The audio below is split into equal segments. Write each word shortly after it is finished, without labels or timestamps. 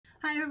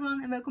Hi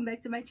everyone and welcome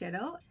back to my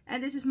channel.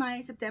 And this is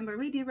my September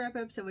reading wrap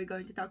up. So we're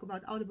going to talk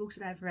about all the books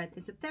that I've read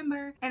in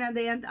September. And at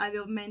the end I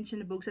will mention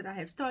the books that I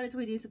have started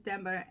reading in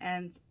September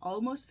and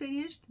almost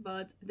finished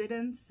but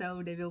didn't.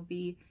 So they will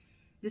be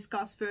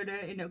discussed further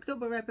in the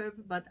October wrap up,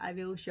 but I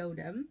will show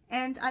them.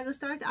 And I will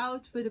start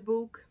out with a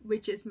book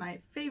which is my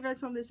favorite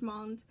from this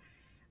month.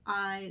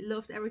 I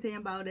loved everything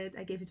about it.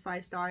 I gave it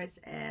 5 stars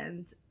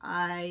and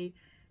I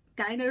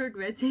kind of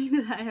regretting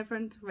that I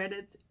haven't read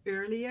it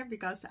earlier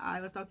because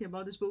I was talking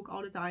about this book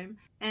all the time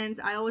and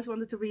I always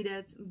wanted to read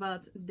it,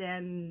 but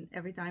then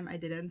every time I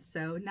didn't.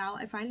 So now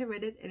I finally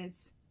read it and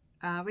it's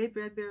Ray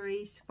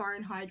Bradbury's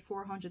Fahrenheit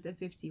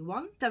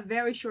 451. It's a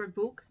very short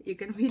book. You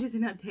can read it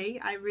in a day.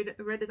 I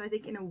read it I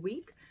think in a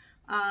week.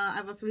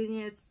 I was reading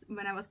it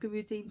when I was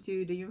commuting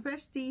to the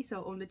university,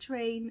 so on the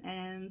train,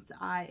 and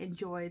I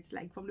enjoyed,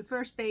 like, from the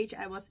first page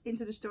I was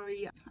into the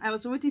story. I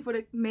was rooting for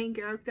the main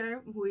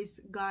character, who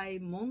is Guy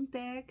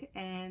Montag,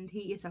 and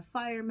he is a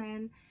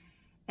fireman.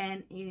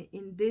 And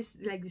in this,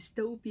 like,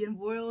 dystopian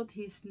world,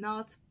 he's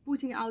not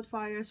putting out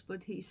fires,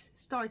 but he's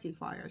starting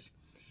fires.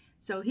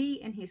 So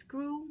he and his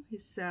crew,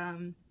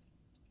 from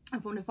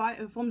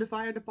the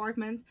fire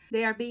department,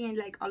 they are being,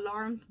 like,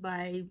 alarmed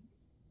by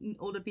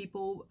older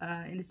people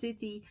in the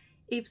city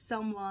if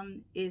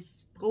someone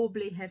is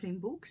probably having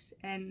books,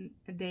 and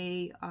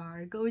they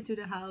are going to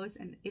the house,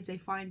 and if they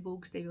find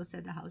books they will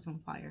set the house on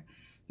fire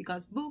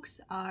because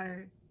books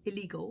are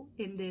illegal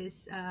in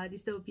this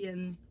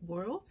dystopian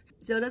world.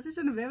 So that is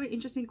a very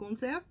interesting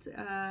concept.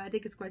 I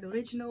think it's quite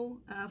original.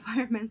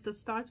 Firemen that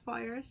start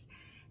fires,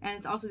 and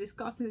it's also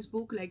discussed in this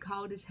book, like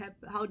how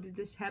did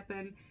this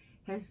happen?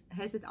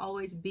 Has it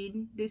always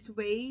been this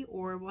way,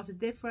 or was it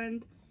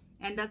different?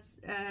 And that's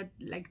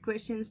like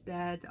questions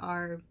that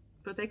our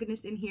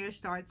protagonist in here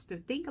starts to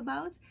think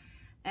about.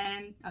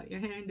 And you're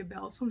hearing the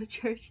bells from the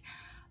church.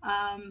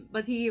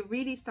 But he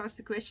really starts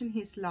to question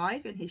his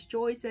life and his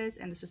choices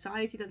and the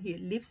society that he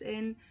lives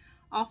in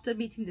after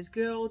meeting this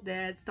girl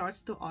that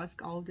starts to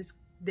ask all these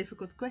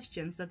difficult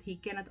questions that he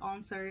cannot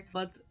answer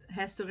but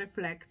has to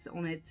reflect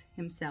on it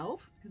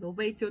himself. We'll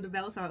wait till the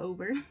bells are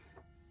over.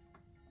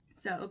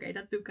 So, okay,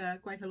 that took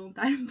quite a long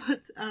time,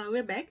 but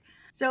we're back.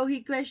 So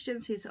he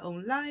questions his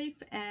own life,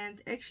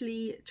 and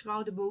actually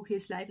throughout the book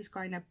his life is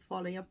kind of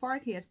falling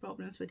apart. He has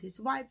problems with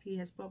his wife, he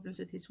has problems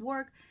with his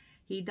work,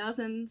 he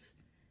doesn't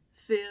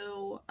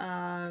feel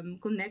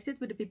connected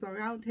with the people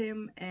around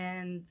him,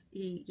 and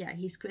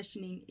he's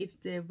questioning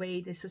if the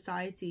way the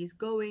society is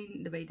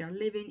going, the way they're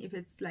living, if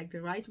it's like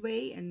the right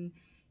way, and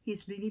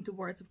he's leaning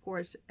towards, of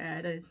course,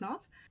 that it's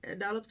not.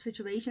 There are a lot of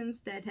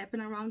situations that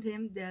happen around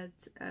him that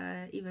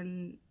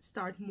even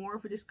start more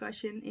of a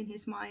discussion in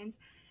his mind,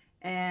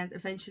 and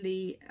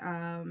eventually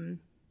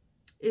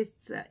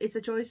it's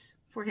a choice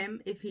for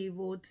him if he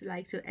would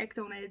like to act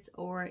on it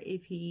or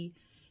if he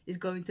is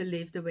going to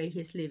live the way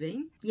he's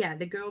living. Yeah,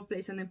 the girl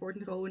plays an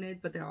important role in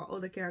it, but there are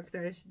other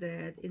characters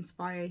that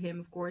inspire him,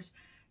 of course.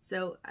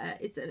 So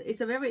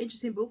it's a very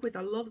interesting book with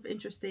a lot of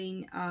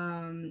interesting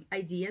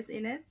ideas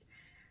in it.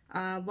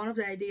 One of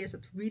the ideas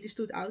that really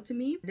stood out to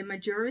me: the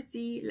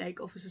majority, like,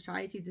 of a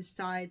society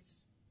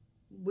decides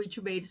which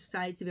way the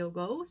society will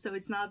go. So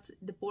it's not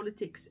the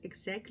politics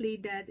exactly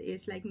that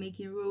is, like,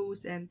 making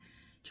rules and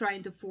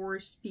trying to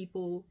force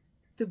people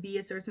to be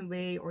a certain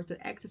way or to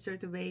act a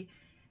certain way.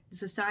 The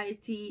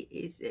society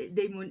is,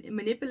 they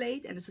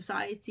manipulate, and the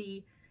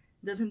society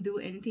doesn't do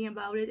anything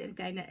about it and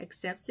kind of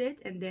accepts it,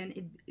 and then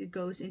it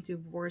goes into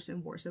worse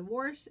and worse and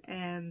worse,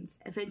 and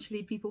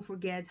eventually people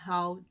forget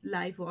how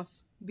life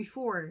was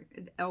before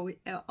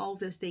all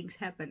those things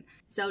happen.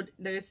 So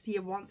there's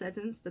here one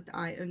sentence that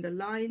I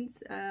underlined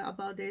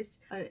about this.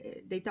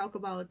 They talk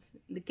about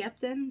the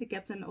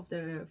captain of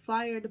the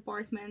fire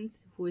department,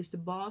 who is the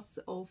boss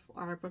of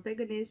our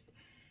protagonist.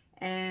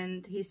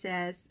 And he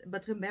says,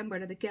 but remember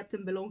that the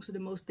captain belongs to the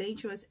most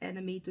dangerous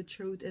enemy to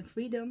truth and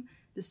freedom,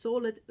 the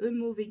solid,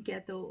 unmoving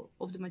cattle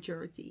of the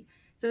majority.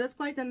 So that's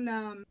quite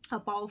a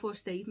powerful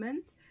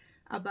statement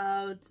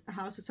about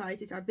how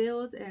societies are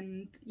built,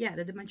 and yeah,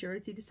 that the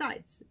majority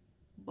decides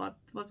what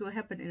will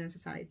happen in a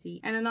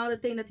society. And another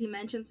thing that he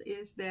mentions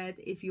is that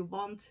if you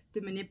want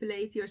to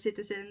manipulate your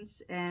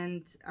citizens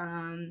and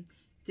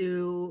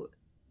to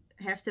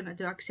have them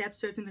to accept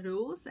certain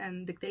rules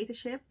and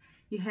dictatorship,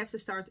 you have to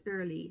start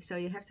early. So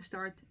you have to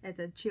start at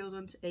a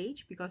children's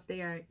age because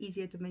they are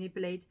easier to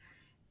manipulate,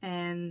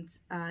 and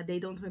they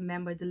don't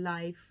remember the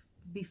life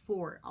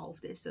before all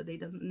of this, so they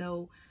don't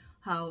know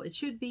how it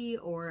should be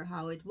or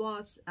how it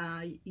was.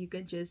 You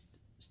can just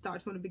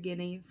start from the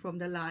beginning, from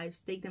their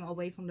lives, take them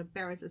away from their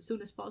parents as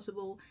soon as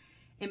possible,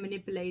 and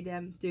manipulate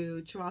them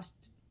to trust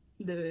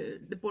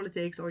the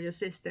politics or your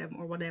system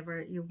or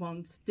whatever you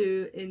want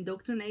to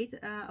indoctrinate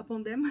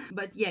upon them.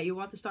 But yeah, you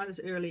want to start as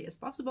early as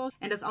possible,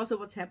 and that's also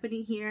what's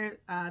happening here.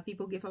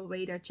 People give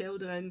away their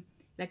children,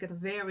 like, at a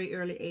very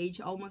early age,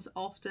 almost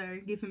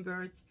after giving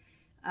birth,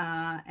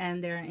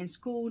 and they're in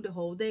school the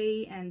whole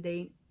day, and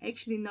they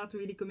actually not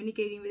really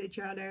communicating with each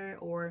other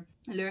or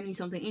learning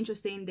something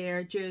interesting.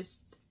 They're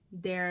just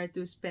there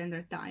to spend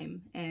their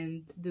time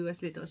and do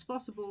as little as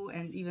possible,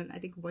 and even I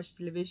think watch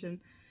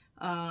television,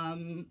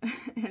 and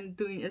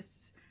doing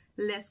as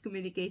less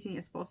communicating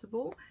as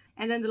possible.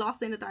 And then the last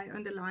thing that I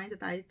underlined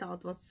that I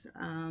thought was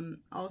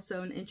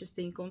also an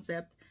interesting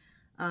concept.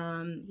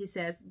 He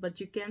says, but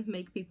you can't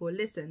make people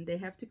listen. They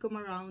have to come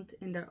around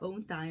in their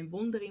own time,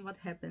 wondering what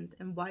happened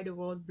and why the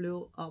world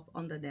blew up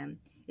under them.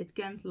 It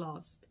can't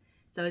last.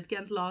 So it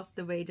can't last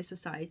the way the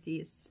society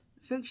is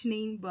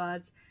functioning,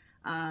 but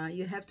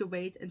you have to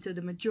wait until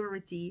the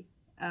majority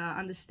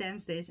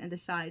understands this and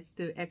decides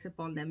to act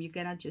upon them. You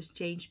cannot just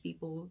change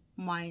people's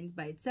mind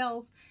by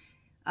itself,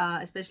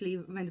 especially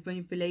when the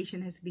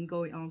manipulation has been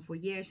going on for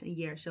years and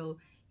years. So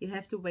you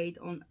have to wait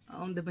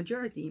on the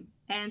majority.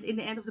 And in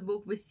the end of the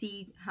book, we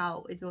see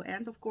how it will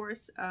end, of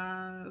course,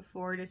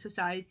 for the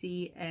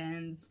society.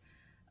 And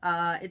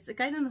it's a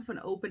kind of an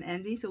open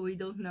ending, so we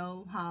don't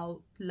know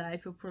how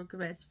life will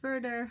progress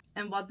further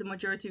and what the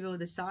majority will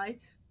decide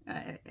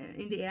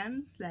in the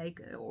end,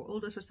 like all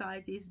the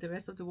societies, the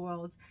rest of the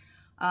world.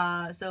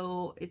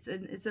 So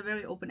it's a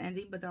very open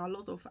ending, but there are a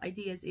lot of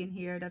ideas in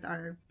here that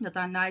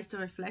are nice to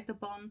reflect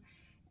upon,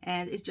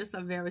 and it's just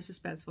a very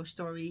suspenseful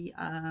story.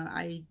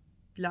 I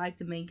like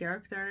the main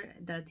character,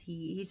 that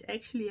he's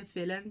actually a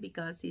villain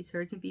because he's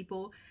hurting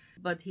people,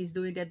 but he's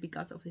doing that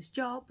because of his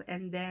job,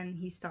 and then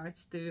he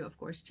starts to, of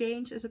course,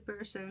 change as a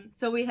person.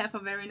 So we have a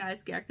very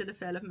nice character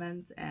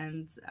development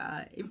and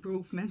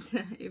improvement,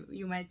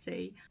 you might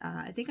say.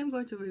 I think I'm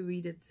going to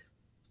reread it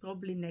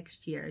probably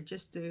next year,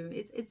 just to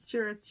it's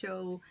short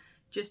show,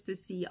 just to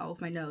see all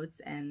of my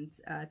notes and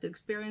to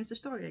experience the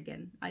story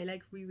again. I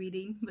like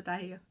rereading, but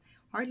I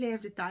hardly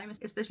have the time,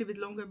 especially with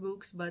longer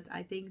books, but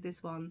I think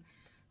this one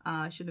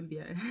shouldn't be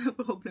a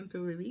problem to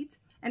reread.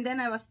 And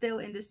then I was still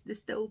in this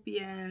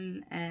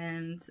dystopian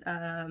and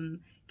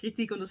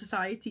critique on the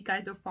society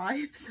kind of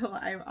vibe, so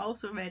I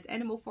also read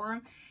Animal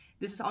Farm.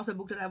 This is also a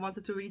book that I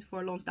wanted to read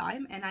for a long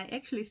time, and I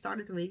actually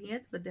started reading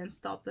it, but then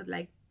stopped at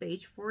like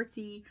page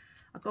 40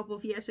 a couple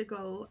of years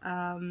ago,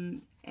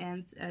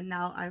 and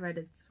now I read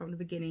it from the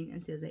beginning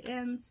until the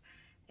end,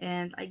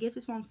 and I gave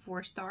this one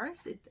 4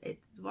 stars. It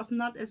was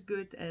not as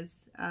good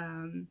as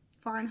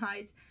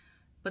Fahrenheit,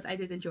 but I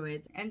did enjoy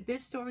it. And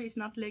this story is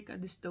not like a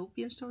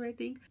dystopian story, I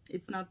think.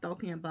 It's not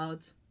talking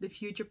about the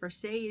future per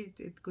se.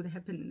 It could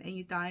happen in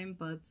any time,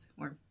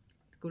 or it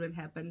couldn't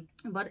happen.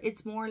 But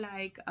it's more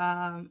like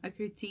a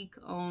critique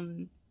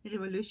on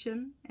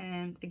revolution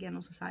and again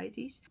on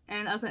societies.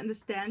 And as I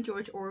understand,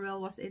 George Orwell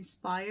was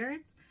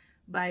inspired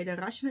by the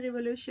Russian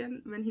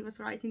Revolution when he was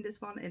writing this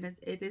one, and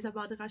it is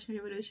about the Russian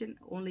Revolution,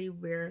 only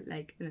we're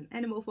like in an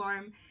animal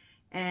farm,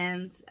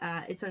 and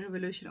it's a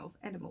revolution of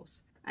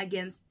animals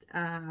against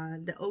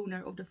the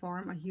owner of the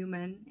farm, a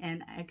human,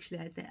 and actually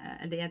at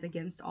the end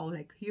against all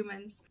like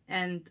humans.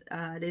 And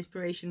the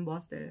inspiration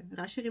was the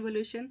Russian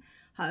Revolution.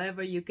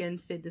 However, you can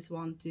fit this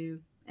one to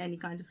any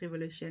kind of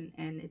revolution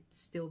and it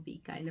still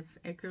be kind of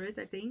accurate,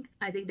 I think.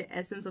 I think the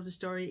essence of the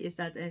story is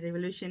that a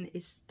revolution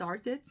is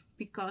started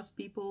because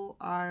people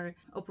are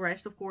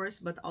oppressed, of course,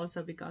 but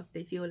also because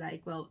they feel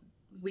like, well,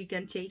 we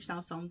can change now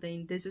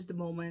something, this is the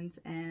moment,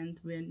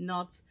 and we're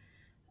not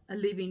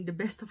living the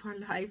best of our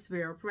lives,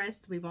 we're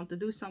oppressed, we want to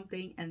do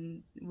something,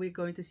 and we're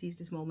going to seize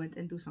this moment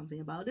and do something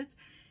about it.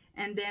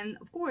 And then,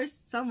 of course,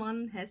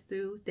 someone has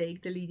to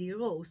take the leading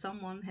role.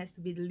 Someone has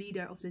to be the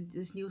leader of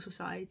this new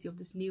society, of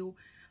this new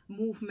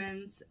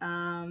movement.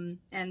 And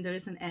there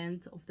is an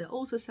end of the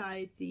old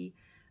society,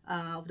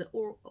 of the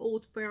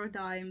old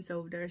paradigm.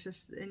 So there's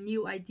just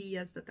new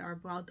ideas that are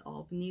brought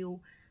up, new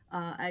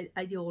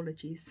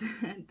ideologies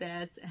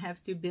that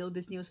have to build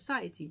this new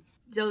society.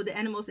 So the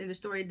animals in the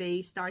story,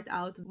 they start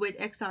out with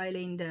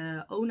exiling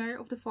the owner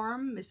of the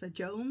farm, Mr.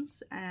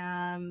 Jones.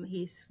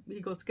 He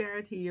got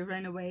scared, he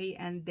ran away,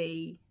 and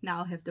they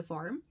now have the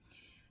farm,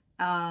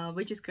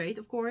 which is great,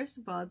 of course,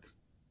 but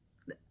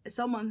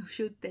someone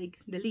should take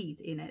the lead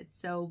in it.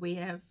 So we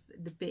have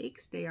the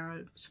pigs, they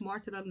are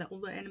smarter than the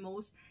older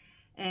animals,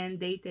 and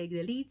they take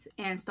the lead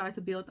and start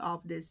to build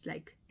up this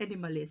like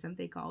animalism,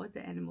 they call it,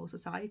 the animal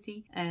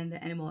society and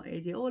the animal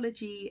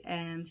ideology,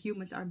 and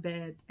humans are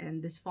bad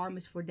and this farm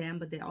is for them,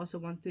 but they also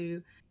want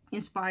to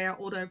inspire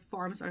other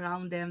farms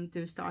around them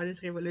to start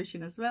this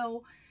revolution as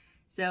well.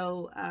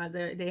 So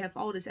they have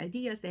all these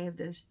ideas, they have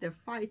their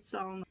fight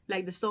song,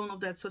 like the song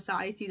of that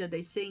society that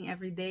they sing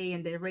every day,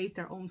 and they raise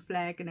their own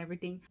flag and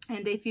everything,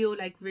 and they feel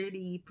like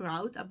really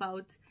proud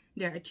about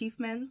their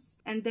achievements.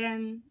 And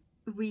then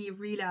we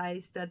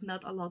realize that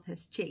not a lot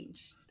has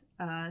changed.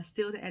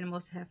 Still the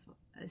animals have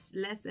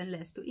less and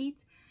less to eat.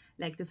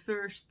 Like the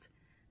first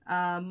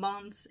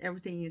months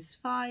everything is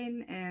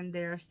fine, and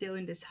they're still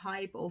in this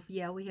hype of,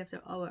 yeah, we have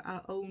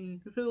our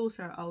own rules,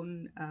 our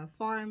own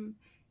farm,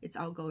 it's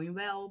all going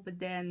well. But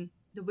then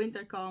the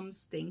winter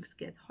comes, things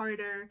get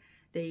harder,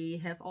 they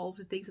have all of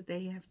the things that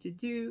they have to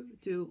do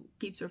to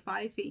keep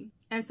surviving.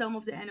 And some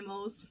of the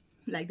animals,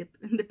 like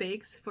the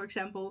pigs, for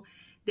example,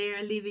 they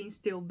are living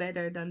still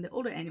better than the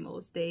other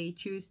animals. They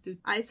choose to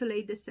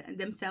isolate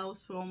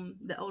themselves from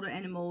the other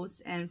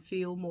animals and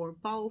feel more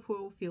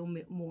powerful, feel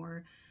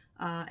more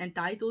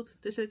entitled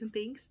to certain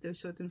things, to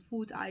certain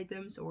food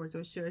items or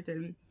to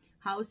certain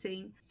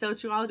housing. So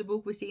throughout the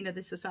book we see that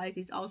the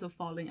society is also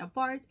falling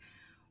apart,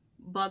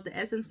 but the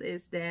essence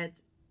is that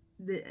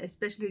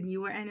especially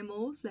newer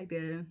animals, like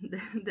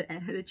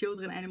the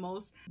children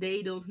animals,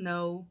 they don't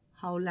know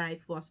how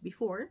life was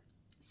before.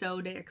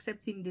 So they're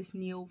accepting this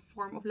new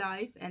form of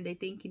life and they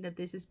thinking that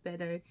this is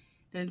better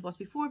than it was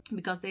before,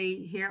 because they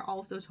hear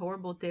all of those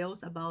horrible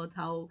tales about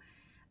how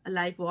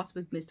life was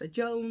with Mr.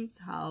 Jones,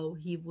 how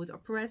he would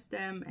oppress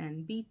them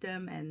and beat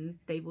them and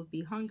they would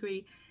be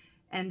hungry,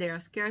 and they are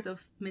scared of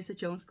Mr.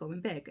 Jones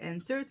coming back.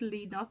 And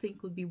certainly nothing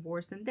could be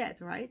worse than that,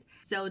 right?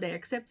 So they're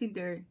accepting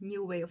their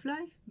new way of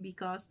life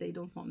because they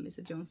don't want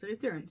Mr. Jones to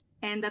return.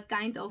 And that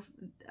kind of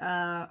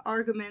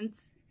argument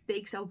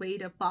takes away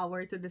their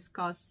power to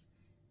discuss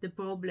the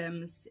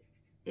problems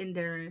in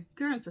their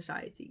current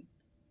society.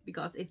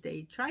 Because if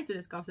they try to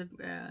discuss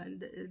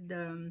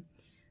the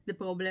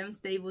problems,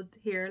 they would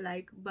hear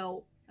like,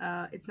 well,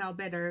 it's now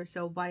better,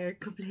 so why are you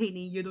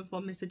complaining? You don't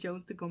want Mr.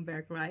 Jones to come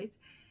back, right?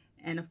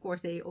 And of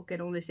course they can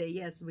only say,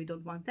 yes, we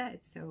don't want that,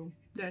 so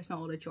there's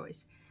no other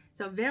choice.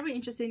 So very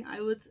interesting.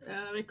 I would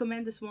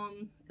recommend this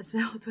one as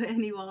well to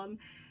anyone.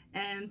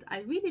 And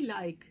I really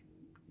like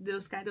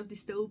those kind of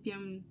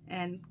dystopian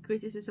and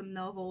criticism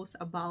novels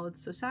about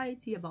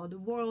society, about the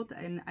world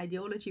and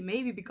ideology,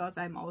 maybe because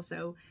I'm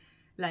also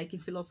like in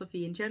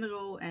philosophy in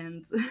general,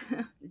 and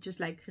just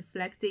like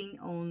reflecting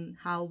on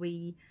how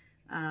we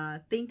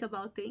think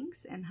about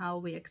things and how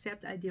we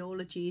accept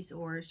ideologies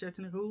or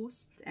certain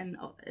rules, and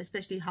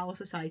especially how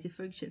society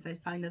functions. I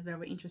find that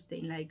very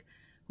interesting, like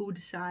who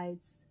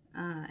decides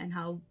and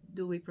how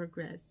do we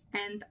progress.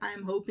 And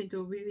I'm hoping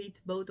to reread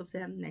both of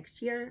them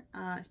next year,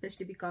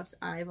 especially because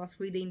I was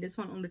reading this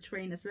one on the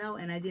train as well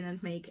and I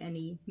didn't make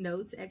any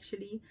notes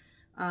actually.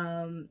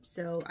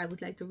 So I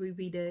would like to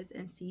reread it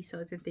and see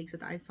certain things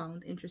that I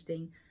found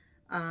interesting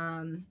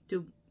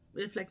to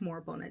reflect more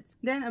upon it.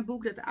 Then a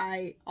book that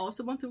I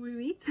also want to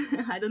reread,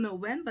 I don't know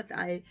when, but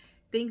I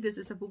think this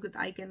is a book that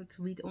I can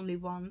read only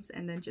once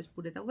and then just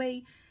put it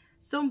away.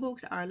 Some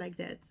books are like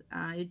that,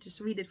 you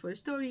just read it for the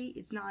story,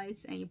 it's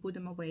nice, and you put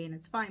them away and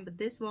it's fine. But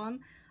this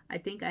one, I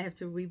think I have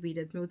to reread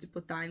it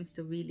multiple times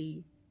to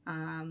really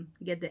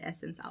get the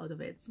essence out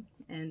of it.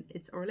 And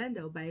it's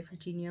Orlando by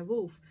Virginia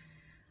Woolf.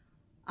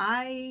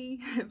 I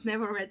have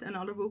never read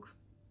another book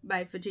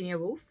by Virginia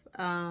Woolf.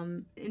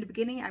 In the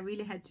beginning I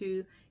really had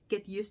to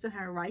get used to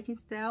her writing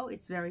style.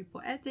 It's very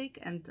poetic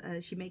and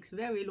she makes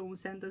very long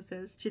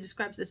sentences. She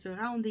describes the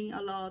surrounding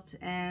a lot,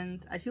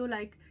 and I feel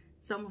like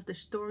some of the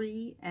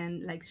story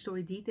and like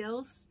story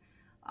details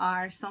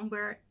are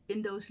somewhere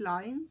in those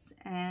lines,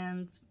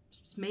 and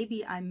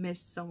maybe I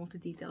missed some of the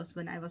details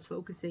when I was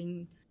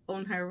focusing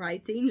on her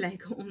writing,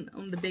 like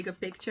on the bigger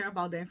picture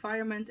about the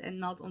environment and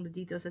not on the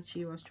details that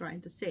she was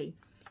trying to say.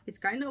 It's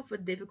kind of a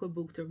difficult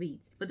book to read,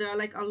 but there are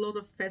like a lot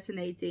of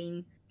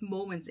fascinating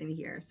moments in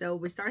here. So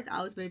we start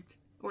out with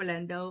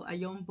Orlando, a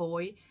young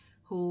boy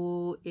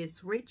who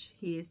is rich.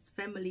 He is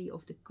family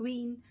of the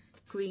Queen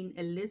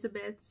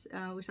Elizabeth.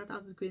 We start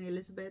out with Queen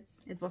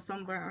Elizabeth. It was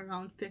somewhere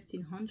around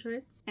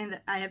 1500s, and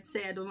I have to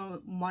say I don't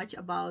know much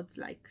about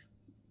like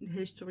the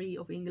history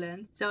of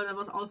England, so that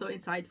was also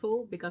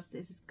insightful because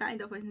this is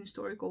kind of a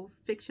historical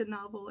fiction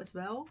novel as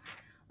well.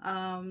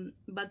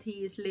 But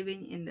he is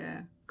living in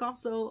the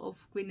castle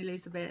of Queen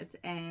Elizabeth,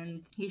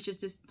 and he's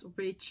just this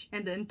rich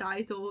and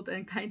entitled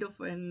and kind of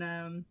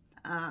an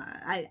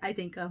I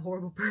think a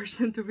horrible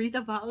person to read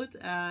about.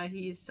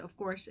 He's, of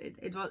course,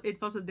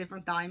 it was a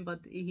different time, but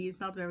he is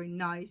not very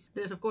nice.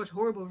 There's of course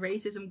horrible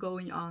racism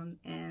going on,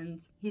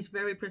 and he's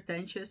very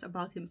pretentious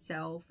about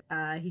himself.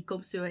 He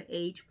comes to an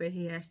age where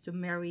he has to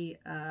marry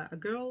a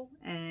girl,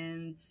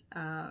 and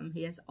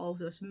he has all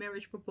those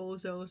marriage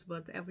proposals,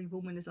 but every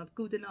woman is not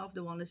good enough.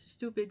 The one is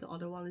stupid, the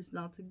other one is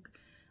not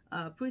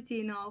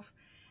pretty enough.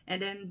 And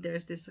then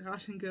there's this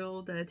Russian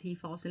girl that he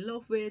falls in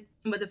love with,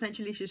 but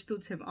eventually she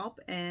stoots him up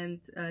and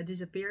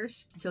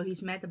disappears. So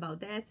he's mad about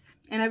that.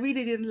 And I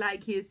really didn't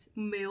like his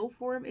male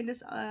form in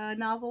this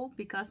novel,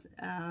 because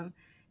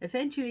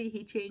eventually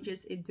he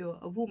changes into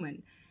a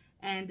woman.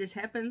 And this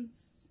happens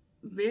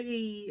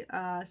very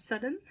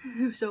sudden.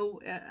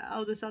 So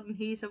all of a sudden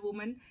he's a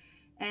woman,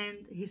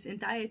 and his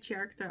entire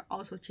character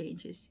also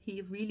changes.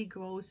 He really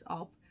grows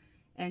up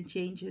and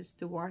changes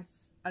towards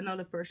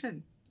another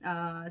person.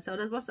 So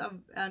that was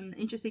an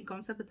interesting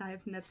concept that I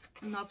have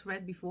not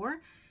read before.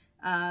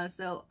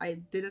 So I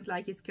didn't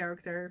like his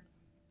character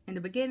in the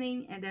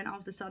beginning, and then all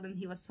of a sudden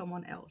he was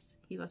someone else.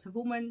 He was a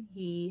woman,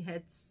 he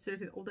had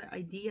certain other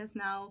ideas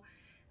now,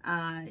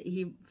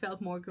 he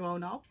felt more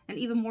grown up and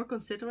even more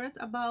considerate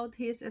about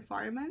his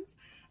environment.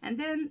 And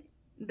then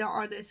there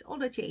are these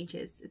other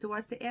changes.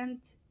 Towards the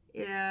end,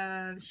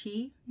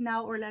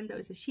 now Orlando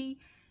is a she,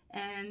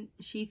 and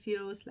she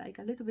feels like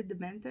a little bit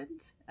demented.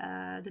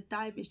 The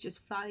time is just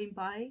flying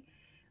by.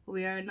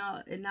 We are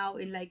now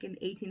in like in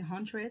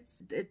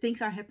 1800s.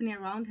 Things are happening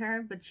around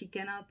her, but she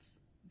cannot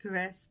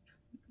grasp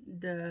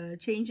the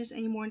changes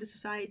anymore in the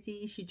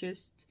society. She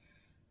just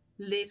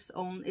lives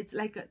on. It's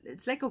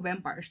like a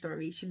vampire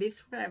story. She lives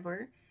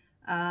forever.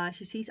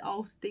 She sees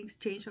all things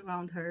change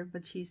around her,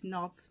 but she's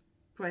not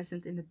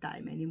present in the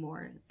time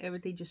anymore.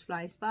 Everything just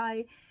flies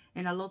by,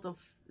 and a lot of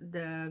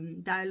the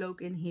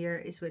dialogue in here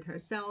is with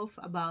herself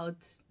about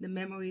the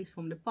memories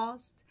from the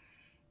past,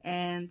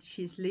 and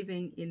she's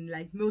living in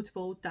like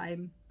multiple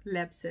time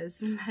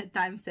lapses,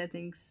 time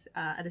settings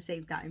at the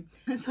same time.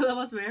 So that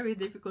was very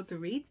difficult to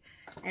read,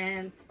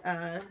 and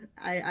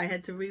I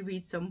had to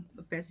reread some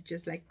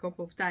passages like a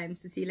couple of times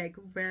to see like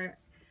where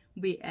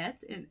we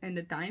at in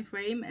the time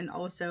frame, and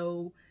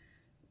also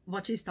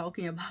what she's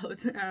talking about.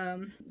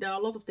 There are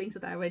a lot of things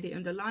that I already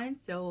underlined,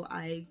 so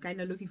I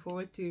kind of looking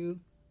forward to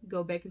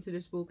go back into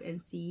this book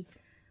and see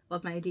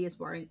what my ideas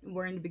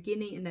were in the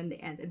beginning and then the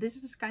end. And this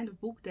is this kind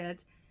of book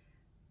that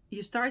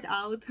you start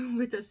out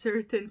with a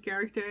certain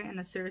character and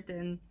a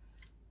certain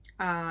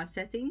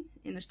setting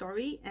in a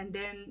story, and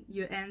then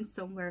you end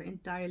somewhere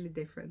entirely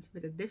different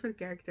with a different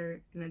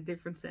character in a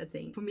different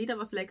setting. For me, that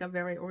was like a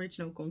very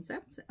original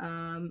concept.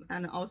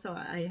 And also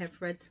I have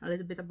read a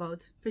little bit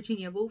about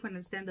Virginia Woolf and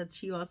understand that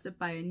she was a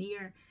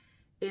pioneer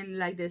in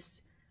like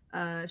this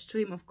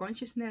stream of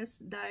consciousness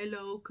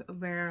dialogue,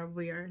 where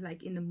we're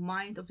like in the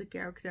mind of the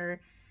character,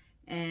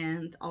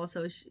 and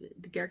also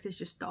the character is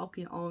just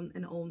talking on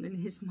and on in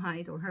his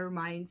mind or her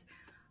mind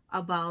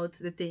about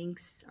the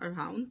things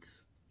around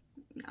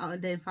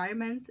the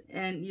environment,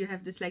 and you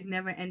have this like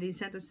never-ending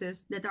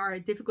sentences that are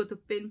difficult to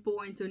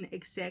pinpoint to an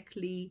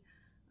exactly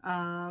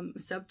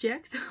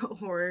subject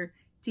or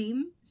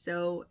theme.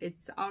 So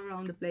it's all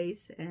around the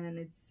place, and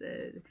it's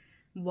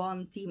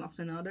one theme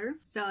after another.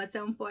 So at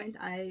some point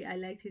I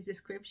liked his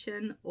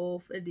description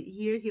of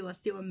here he was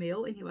still a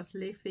male and he was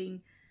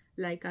living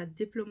like a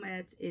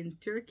diplomat in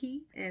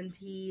Turkey, and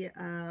he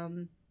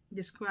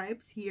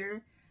describes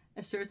here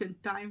a certain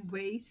time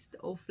waste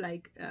of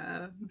like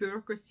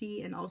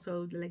bureaucracy, and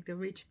also like the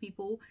rich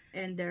people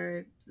and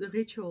their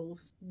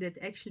rituals that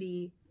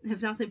actually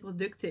have nothing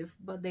productive,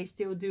 but they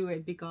still do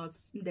it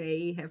because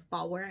they have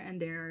power and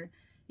they're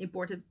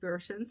important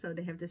persons, so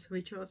they have these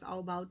rituals all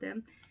about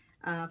them.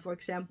 For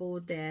example,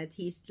 that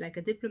he's like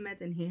a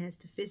diplomat and he has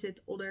to visit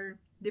other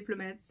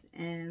diplomats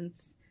and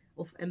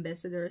of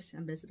ambassadors,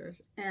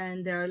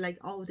 and there are like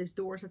all of these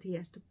doors that he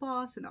has to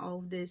pass and all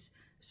of this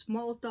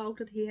small talk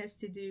that he has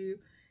to do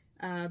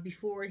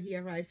before he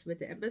arrives with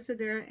the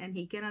ambassador, and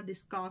he cannot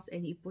discuss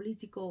any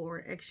political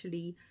or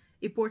actually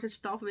important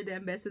stuff with the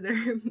ambassador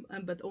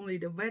but only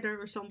the weather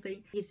or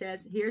something. He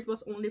says here it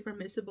was only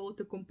permissible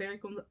to compare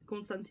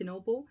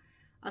Constantinople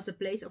as a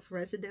place of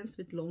residence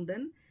with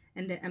London,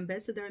 and the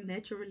ambassador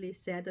naturally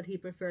said that he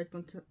preferred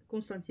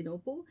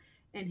Constantinople,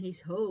 and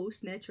his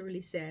host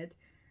naturally said,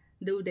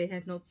 though they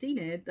had not seen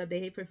it, that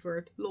they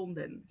preferred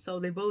London. So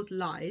they both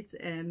lied,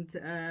 and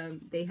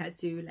they had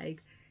to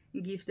like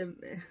give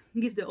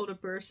the other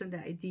person the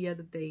idea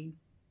that they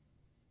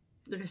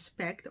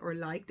respect or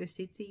like the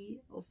city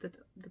of that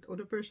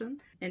other person,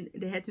 and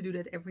they had to do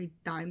that every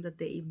time that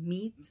they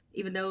meet,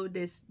 even though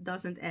this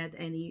doesn't add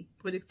any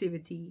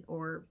productivity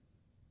or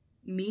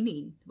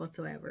meaning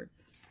whatsoever.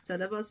 So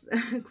that was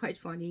quite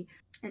funny.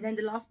 And then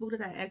the last book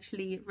that I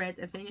actually read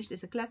and finished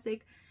is a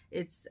classic.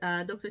 It's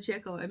Dr.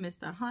 Jekyll and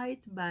Mr. Hyde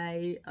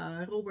by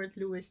Robert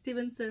Louis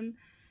Stevenson.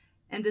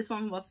 And this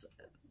one was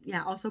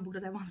also a book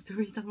that I wanted to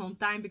read a long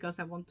time because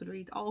I want to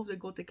read all of the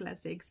Gothic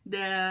classics.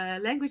 The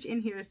language in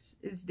here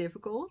is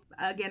difficult.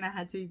 Again, I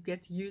had to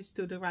get used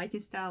to the writing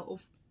style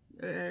of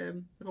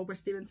Robert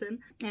Stevenson,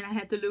 and I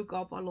had to look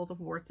up a lot of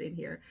words in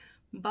here.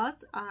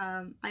 But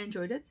I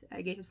enjoyed it.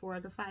 I gave it 4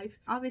 out of 5.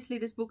 Obviously,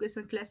 this book is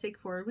a classic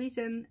for a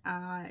reason.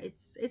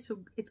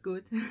 It's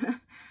good.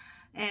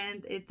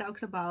 And it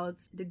talks about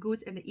the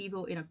good and the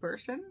evil in a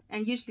person.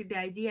 And usually the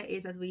idea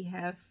is that we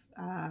have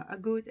a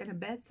good and a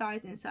bad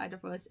side inside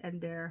of us,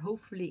 and they're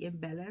hopefully in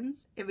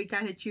balance. And we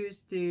kind of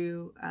choose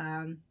to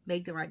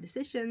make the right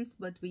decisions,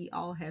 but we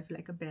all have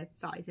like a bad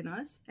side in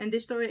us. And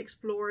this story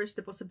explores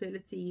the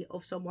possibility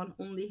of someone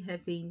only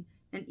having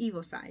an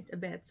evil side, a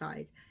bad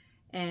side,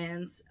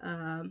 and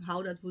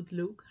how that would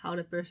look, how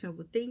the person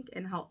would think,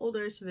 and how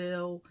others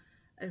will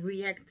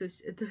react to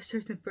a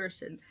certain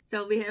person.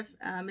 So we have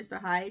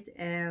Mr. Hyde,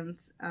 and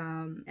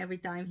every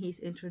time he's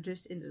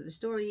introduced into the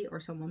story or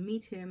someone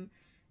meets him,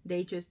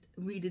 they just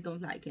really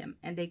don't like him,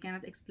 and they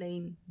cannot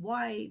explain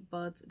why,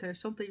 but there's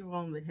something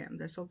wrong with him.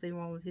 There's something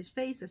wrong with his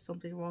face, there's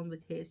something wrong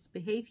with his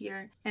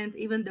behavior, and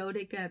even though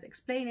they cannot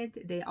explain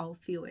it, they all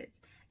feel it.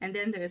 And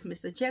then there's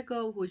Mr.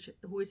 Jekyll,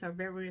 who is a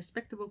very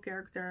respectable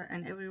character,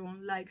 and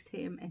everyone likes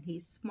him, and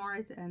he's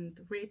smart and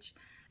rich.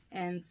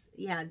 And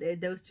yeah,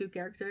 those two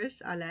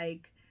characters are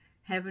like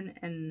heaven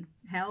and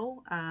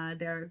hell.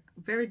 They're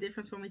very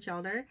different from each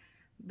other,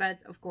 but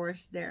of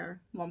course they're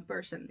one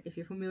person. If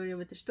you're familiar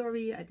with the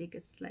story, I think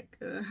it's like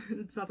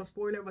it's not a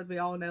spoiler, but we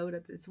all know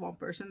that it's one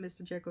person,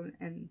 Mr. Jekyll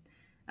and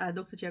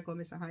Dr. Jekyll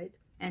and Mr. Hyde.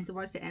 And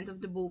towards the end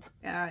of the book,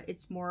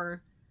 it's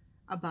more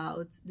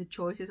about the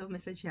choices of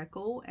Mr.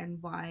 Jekyll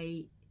and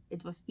why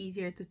it was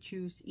easier to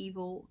choose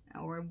evil,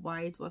 or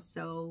why it was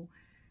so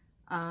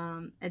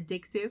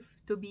addictive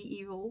to be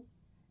evil.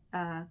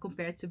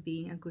 compared to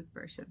being a good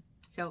person.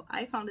 So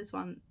I found this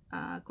one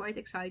quite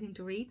exciting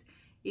to read,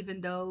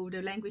 even though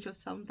the language was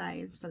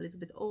sometimes a little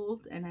bit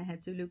old and I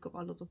had to look up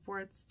a lot of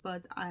words.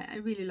 But I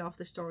really love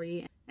the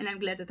story, and I'm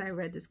glad that I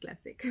read this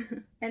classic.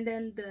 And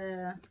then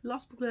the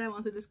last book that I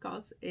want to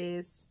discuss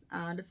is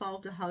The Fall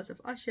of the House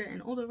of Usher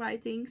and Other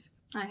Writings.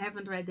 I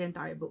haven't read the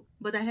entire book,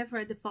 but I have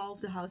read The Fall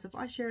of the House of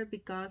Usher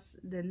because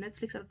the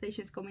Netflix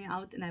adaptation is coming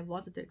out and I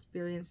wanted to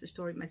experience the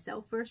story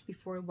myself first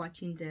before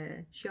watching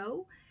the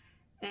show.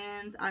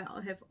 And I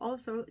have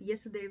also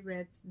yesterday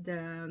read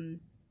the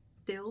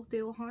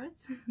Telltale Heart,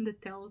 the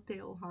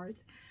Telltale Heart,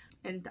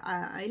 and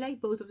I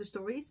like both of the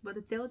stories, but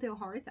the Telltale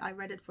Heart, I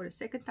read it for the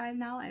second time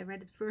now. I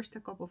read it first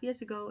a couple of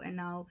years ago, and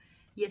now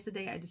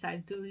yesterday I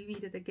decided to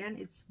reread it again.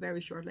 It's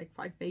very short, like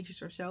 5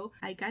 pages or so.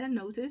 I kind of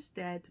noticed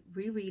that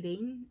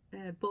rereading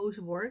Poe's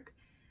work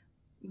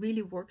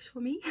really works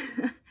for me.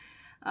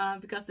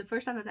 Because the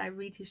first time that I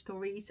read his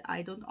stories,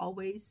 I don't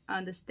always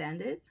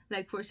understand it.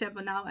 Like, for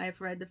example, now I've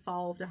read The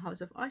Fall of the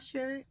House of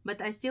Usher,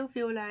 but I still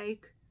feel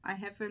like I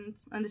haven't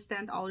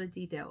understand all the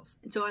details.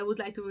 So I would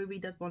like to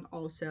reread that one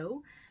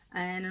also.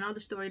 And another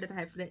story that I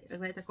have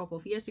read a couple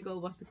of years ago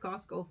was The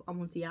Cask of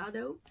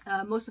Amontillado.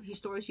 Most of his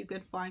stories you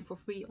can find for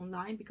free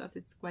online because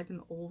it's quite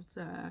an old,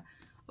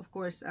 of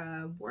course,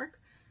 work.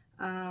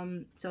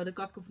 So The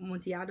Cask of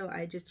Amontillado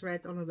I just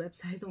read on a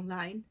website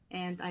online,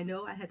 and I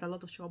know I had a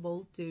lot of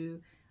trouble to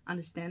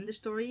understand the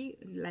story,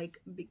 like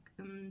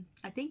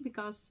I think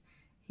because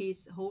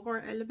his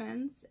horror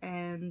elements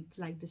and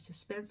like the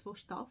suspenseful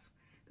stuff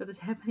that is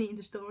happening in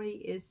the story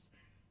is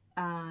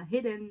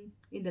hidden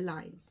in the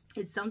lines.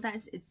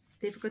 Sometimes it's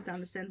difficult to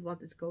understand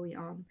what is going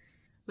on.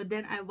 But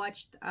then I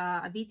watched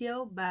a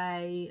video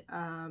by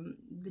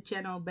the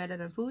channel Better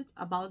Than Food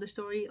about the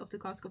story of The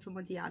Cask of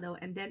Amontillado,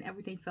 and then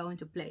everything fell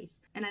into place.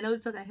 And I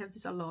noticed that I have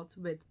this a lot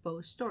with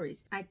both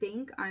stories. I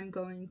think I'm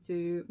going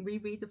to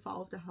reread The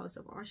Fall of the House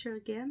of Usher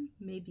again,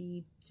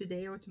 maybe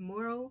today or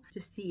tomorrow,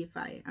 to see if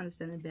I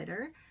understand it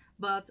better.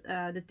 But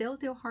the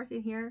Telltale Heart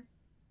in here,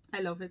 I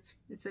love it.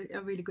 It's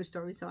a really good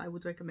story, so I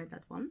would recommend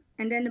that one.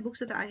 And then the books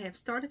that I have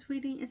started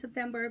reading in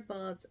September,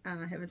 but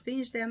haven't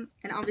finished them.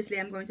 And obviously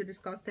I'm going to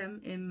discuss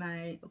them in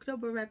my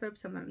October wrap-up,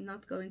 so I'm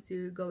not going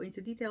to go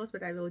into details,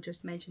 but I will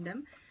just mention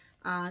them.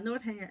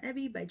 Northanger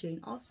Abbey by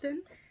Jane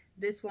Austen.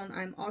 This one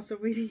I'm also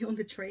reading on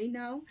the train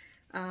now.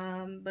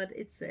 But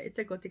it's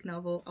a Gothic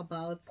novel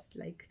about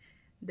like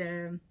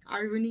the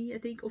irony, I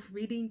think, of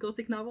reading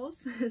Gothic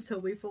novels. So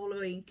we're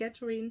following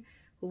Catherine,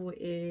 who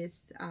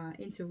is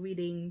into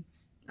reading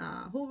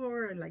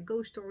horror and like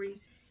ghost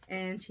stories,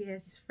 and she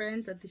has this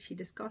friend that she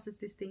discusses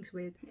these things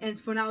with, and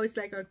for now it's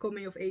like a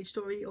coming of age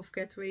story of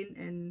Catherine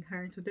and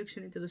her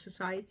introduction into the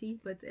society,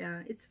 but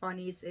it's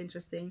funny, it's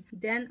interesting.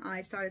 Then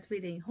I started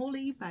reading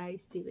Holly by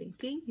Stephen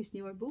King, his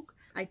newer book.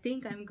 I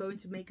think I'm going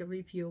to make a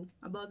review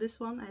about this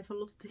one. I have a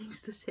lot of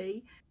things to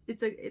say.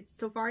 It's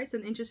so far it's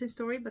an interesting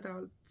story, but there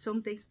are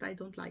some things that I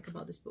don't like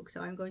about this book, so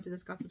I'm going to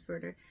discuss it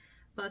further.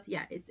 But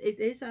yeah, it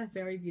is a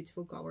very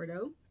beautiful cover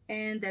though.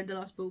 And then the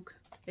last book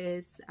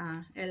is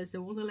Alice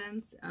in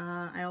Wonderland.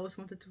 I always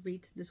wanted to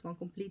read this one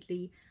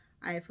completely.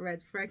 I have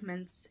read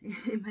fragments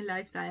in my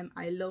lifetime.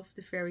 I love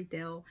the fairy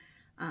tale.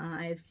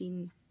 I have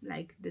seen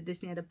like the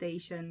Disney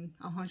adaptation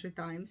 100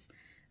 times,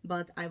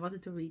 but I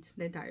wanted to read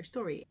the entire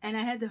story. And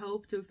I had the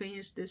hope to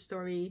finish this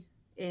story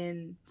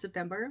in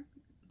September,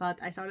 but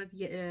I started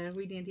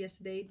reading it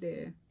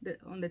yesterday,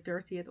 on the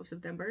 30th of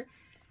September.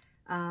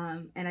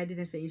 And I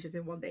didn't finish it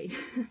in one day.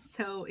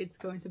 So it's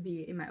going to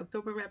be in my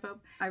October wrap-up.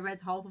 I read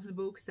half of the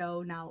book,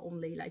 so now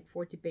only like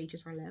 40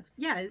 pages are left.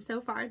 Yeah, and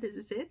so far this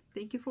is it.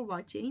 Thank you for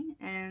watching,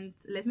 and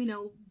let me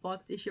know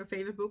what is your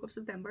favorite book of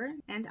September,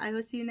 and I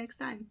will see you next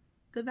time.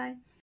 Goodbye.